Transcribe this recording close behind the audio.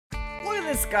to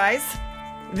this, guys.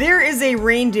 There is a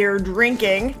reindeer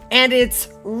drinking, and it's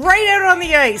right out on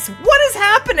the ice. What is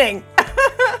happening?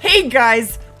 Hey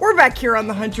guys, we're back here on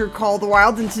the Hunter Call of the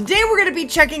Wild, and today we're going to be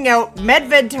checking out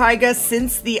MedVed Taiga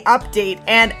since the update,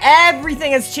 and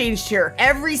everything has changed here.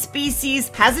 Every species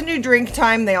has a new drink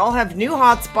time. They all have new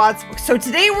hotspots. So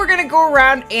today we're going to go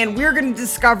around and we're going to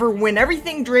discover when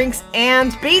everything drinks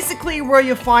and basically where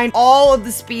you'll find all of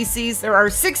the species. There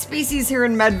are 6 species here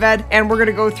in MedVed, and we're going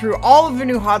to go through all of the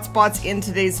new hotspots in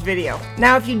today's video.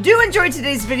 Now, if you do enjoy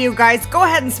today's video, guys, go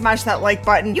ahead and smash that like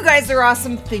button. You guys are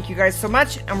awesome. Thank you guys so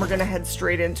much, and we're going to head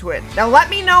straight into it. Now let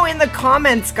me know in the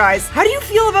comments, guys, how do you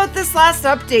feel about this last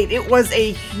update? It was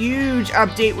a huge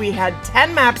update. We had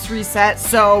 10 maps reset,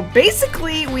 so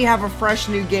basically we have a fresh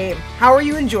new game. How are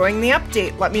you enjoying the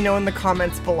update? Let me know in the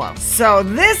comments below. So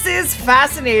this is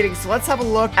fascinating. So let's have a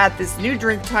look at this new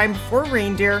drink time for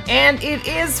reindeer, and it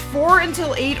is 4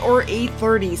 until 8 or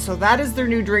 8:30. So that is their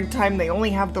new drink time. They only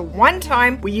have the one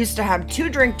time. We used to have 2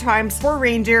 drink times for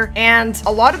reindeer, and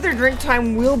a lot of their drink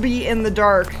time will be in the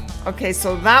dark. Okay,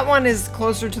 so that one is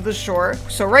closer to the shore.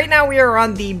 So right now we are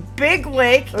on the big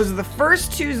lake. Those are the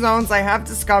first 2 zones I have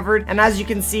discovered. And as you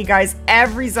can see, guys,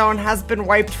 every zone has been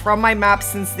wiped from my map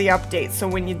since the update. So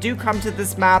when you do come to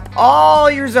this map,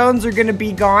 all your zones are going to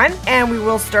be gone, and we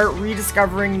will start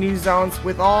rediscovering new zones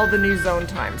with all the new zone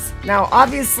times. Now,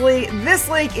 obviously, this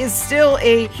lake is still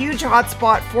a huge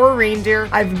hotspot for reindeer.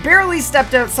 I've barely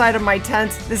stepped outside of my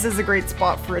tent. This is a great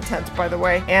spot for a tent, by the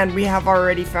way. And we have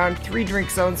already found 3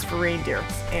 drink zones for reindeer,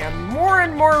 and more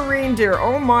reindeer.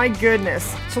 Oh my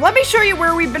goodness. So let me show you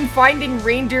where we've been finding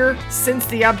reindeer since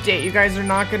the update. You guys are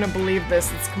not going to believe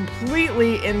this. It's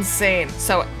completely insane.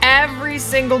 So every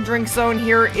single drink zone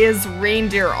here is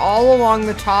reindeer all along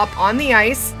the top on the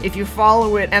ice. If you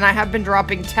follow it, and I have been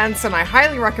dropping tents, and I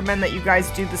highly recommend that you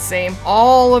guys do the same.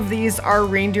 All of these are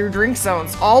reindeer drink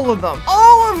zones. All of them.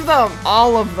 All of them.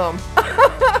 All of them.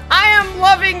 I am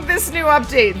loving this new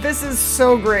update. This is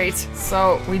so great.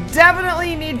 So we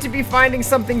definitely need to be finding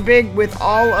something big with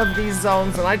all of these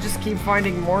zones, and I just keep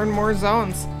finding more and more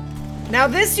zones. Now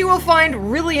this you will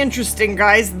find really interesting,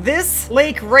 guys. This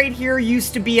lake right here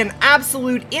used to be an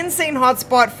absolute insane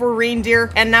hotspot for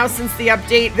reindeer, and now since the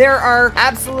update, there are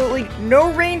absolutely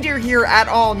no reindeer here at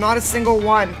all, not a single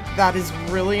one. That is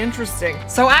really interesting.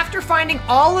 So after finding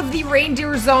all of the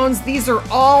reindeer zones, these are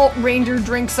all reindeer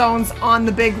drink zones on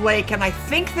the big lake, and I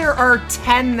think there are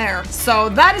 10 there. So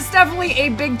that is definitely a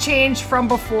big change from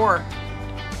before.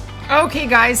 Okay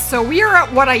guys, so we are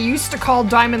at what I used to call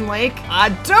Diamond Lake. I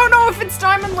don't know if it's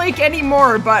Diamond Lake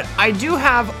anymore, but I do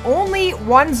have only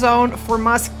one zone for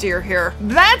Musk Deer here.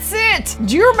 That's it!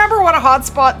 Do you remember what a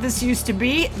hotspot this used to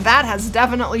be? That has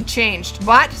definitely changed.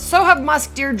 But so have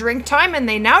Musk Deer drink time, and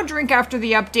they now drink after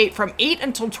the update from 8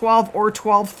 until 12 or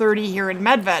 12:30 here in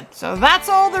MedVed. So that's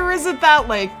all there is at that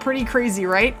lake. Pretty crazy,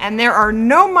 right? And there are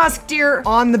no Musk Deer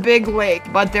on the big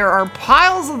lake, but there are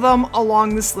piles of them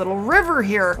along this little river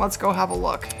here. Let's go have a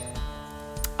look.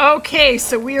 Okay,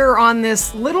 so we are on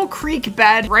this little creek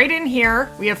bed right in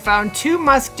here. We have found 2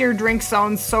 Musk Deer drink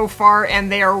zones so far,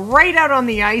 and they are right out on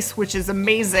the ice, which is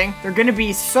amazing. They're going to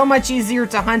be so much easier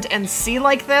to hunt and see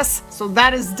like this, so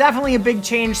that is definitely a big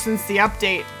change since the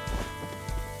update.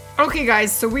 Okay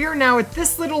guys, so we are now at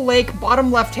this little lake,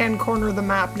 bottom left-hand corner of the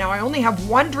map. Now I only have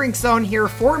 1 drink zone here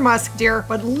for Musk Deer,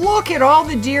 but look at all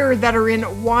the deer that are in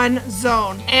one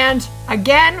zone. And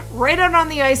again, right out on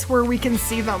the ice where we can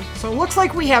see them. So it looks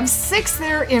like we have 6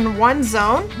 there in one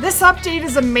zone. This update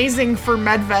is amazing for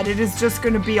MedVed. It is just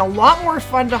going to be a lot more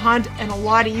fun to hunt and a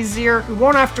lot easier. We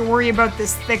won't have to worry about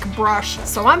this thick brush.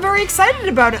 So I'm very excited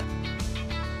about it.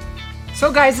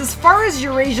 So guys, as far as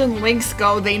Eurasian lynx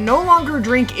go, they no longer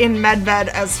drink in MedVed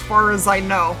as far as I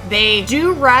know. They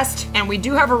do rest, and we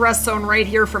do have a rest zone right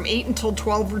here from 8 until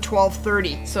 12 or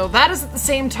 12:30. So that is at the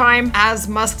same time as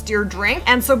Musk Deer drink.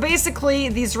 And so basically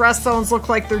these rest zones look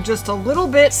like they're just a little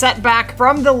bit set back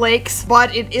from the lakes,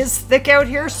 but it is thick out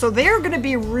here, so they are going to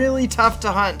be really tough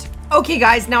to hunt. Okay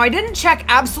guys, now I didn't check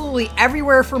absolutely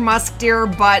everywhere for Musk Deer,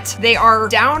 but they are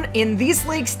down in these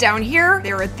lakes down here.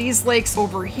 They're at these lakes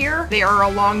over here. They are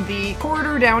along the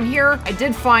corridor down here. I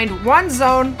did find 1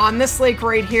 zone on this lake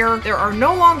right here. There are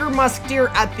no longer Musk Deer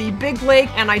at the big lake,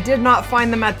 and I did not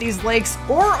find them at these lakes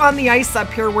or on the ice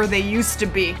up here where they used to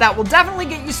be. That will definitely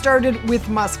get you started with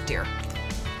Musk Deer.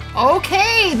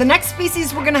 Okay, the next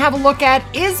species we're gonna have a look at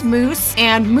is moose,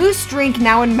 and moose drink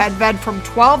now in MedVed from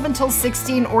 12 until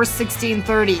 16 or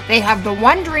 16:30. They have the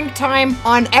one drink time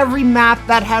on every map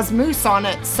that has moose on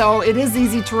it, so it is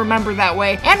easy to remember that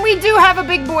way. And we do have a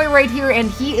big boy right here,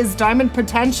 and he is diamond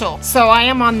potential. So I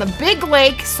am on the big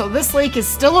lake, so this lake is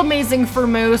still amazing for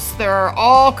moose. There are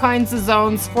all kinds of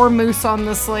zones for moose on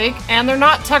this lake, and they're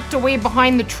not tucked away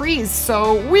behind the trees,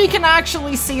 so we can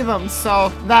actually see them,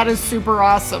 so that is super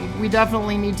awesome. We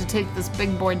definitely need to take this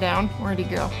big boy down. Where'd he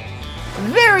go?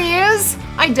 There he is!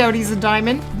 I doubt he's a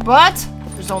diamond, but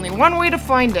there's only one way to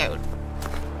find out.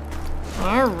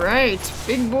 Alright,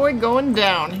 big boy going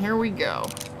down. Here we go.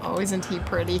 Oh, isn't he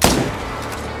pretty?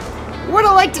 Would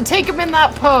have liked to take him in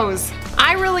that pose.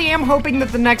 I really am hoping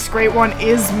that the next great one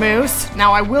is moose.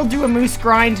 Now, I will do a moose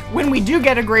grind when we do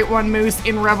get a great one moose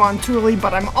in Revon Thule,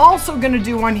 but I'm also going to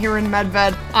do one here in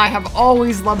MedVed. I have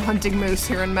always loved hunting moose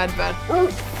here in MedVed.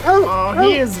 Oh,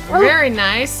 he is very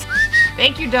nice.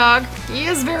 Thank you, dog. He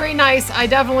is very nice. I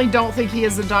definitely don't think he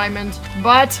is a diamond,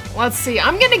 but let's see.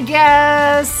 I'm going to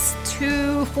guess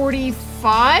 245.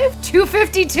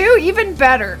 252, even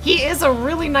better. He is a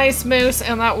really nice moose,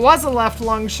 and that was a left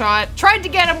lung shot. Tried to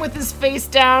get him with his face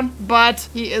down, but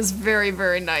he is very,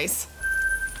 very nice.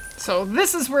 So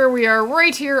this is where we are,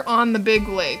 right here on the big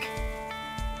lake.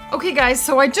 Okay guys,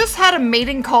 so I just had a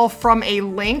mating call from a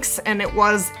lynx, and it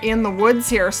was in the woods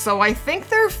here, so I think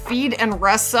their feed and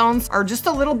rest zones are just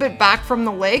a little bit back from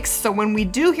the lakes, so when we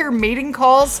do hear mating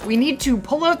calls, we need to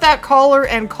pull out that collar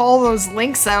and call those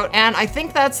lynx out, and I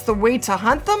think that's the way to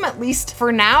hunt them, at least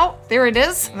for now. There it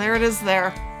is. There it is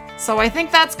there. So I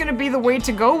think that's gonna be the way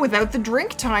to go without the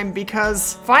drink time,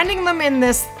 because finding them in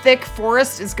this thick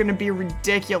forest is gonna be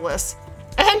ridiculous.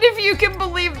 And if you can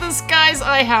believe this, guys,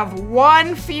 I have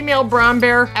one female brown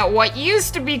bear at what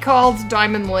used to be called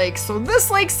Diamond Lake. So this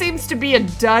lake seems to be a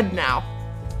dud now.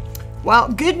 Well,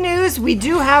 good news, we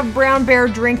do have brown bear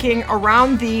drinking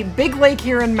around the big lake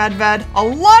here in MedVed. A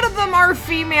lot of them are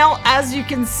female, as you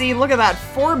can see. Look at that,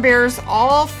 4 bears,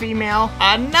 all female,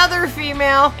 another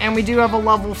female, and we do have a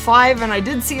level 5, and I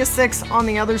did see a 6 on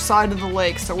the other side of the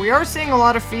lake. So we are seeing a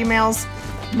lot of females.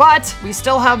 But we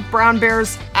still have brown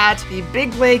bears at the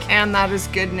big lake, and that is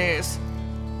good news.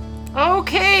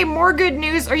 Okay, more good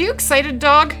news. Are you excited,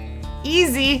 dog?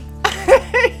 Easy.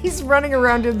 He's running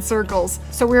around in circles.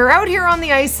 So we're out here on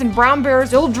the ice, and brown bears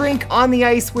still drink on the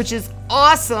ice, which is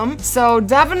awesome. So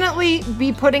definitely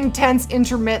be putting tents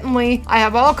intermittently. I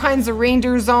have all kinds of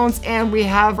reindeer zones, and we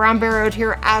have brown bear out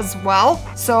here as well.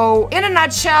 So in a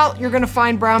nutshell, you're gonna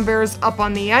find brown bears up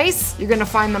on the ice. You're gonna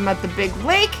find them at the big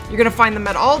lake. You're gonna find them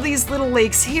at all these little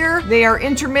lakes here. They are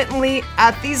intermittently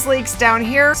at these lakes down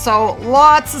here. So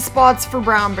lots of spots for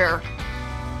brown bear.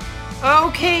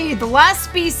 Okay, the last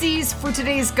species for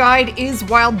today's guide is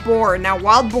wild boar. Now,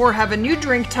 wild boar have a new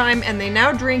drink time, and they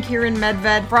now drink here in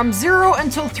MedVed from 0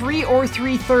 until 3 or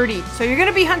 3:30. So you're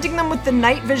gonna be hunting them with the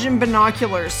night vision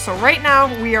binoculars. So right now,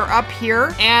 we are up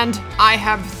here, and I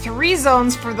have 3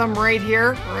 zones for them right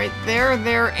here. Right there,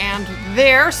 there, and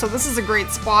there. So this is a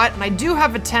great spot, and I do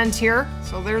have a tent here.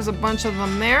 So there's a bunch of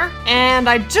them there. And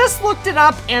I just looked it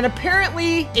up, and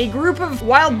apparently a group of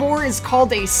wild boar is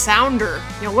called a sounder.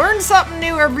 You'll learn something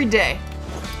new every day.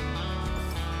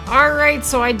 Alright,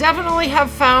 so I definitely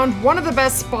have found one of the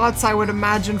best spots I would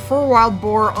imagine for wild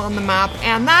boar on the map,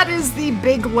 and that is the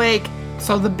big lake.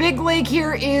 So the big lake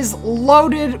here is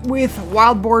loaded with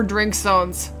wild boar drink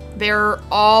zones. They're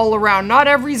all around. Not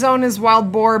every zone is wild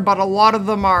boar, but a lot of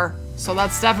them are. So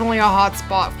that's definitely a hot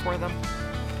spot for them.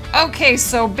 Okay,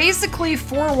 so basically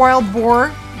for wild boar,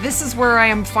 this is where I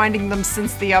am finding them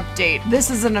since the update.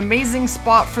 This is an amazing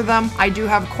spot for them. I do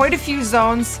have quite a few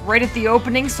zones right at the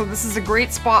opening, so this is a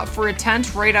great spot for a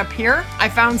tent right up here. I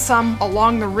found some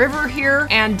along the river here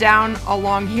and down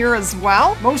along here as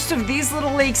well. Most of these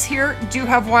little lakes here do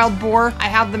have wild boar. I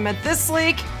have them at this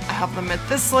lake, I have them at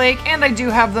this lake, and I do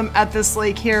have them at this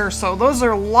lake here. So those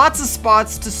are lots of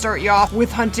spots to start you off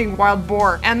with hunting wild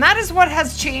boar. And that is what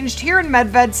has changed here in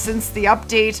MedVed since the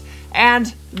update.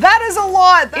 And that is a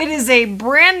lot. It is a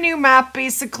brand new map,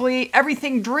 basically.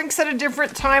 Everything drinks at a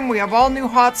different time. We have all new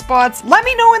hotspots. Let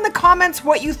me know in the comments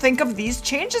what you think of these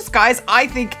changes, guys. I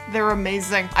think they're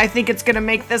amazing. I think it's gonna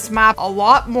make this map a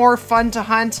lot more fun to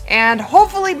hunt, and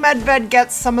hopefully MedVed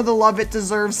gets some of the love it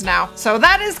deserves now. So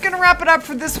that is gonna wrap it up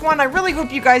for this one. I really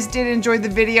hope you guys did enjoy the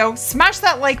video. Smash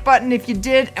that like button if you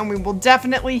did, and we will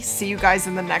definitely see you guys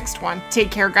in the next one.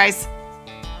 Take care, guys.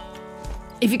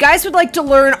 If you guys would like to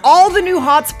learn all the new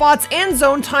hotspots and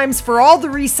zone times for all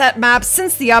the reset maps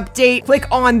since the update, click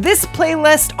on this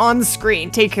playlist on the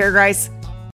screen. Take care, guys.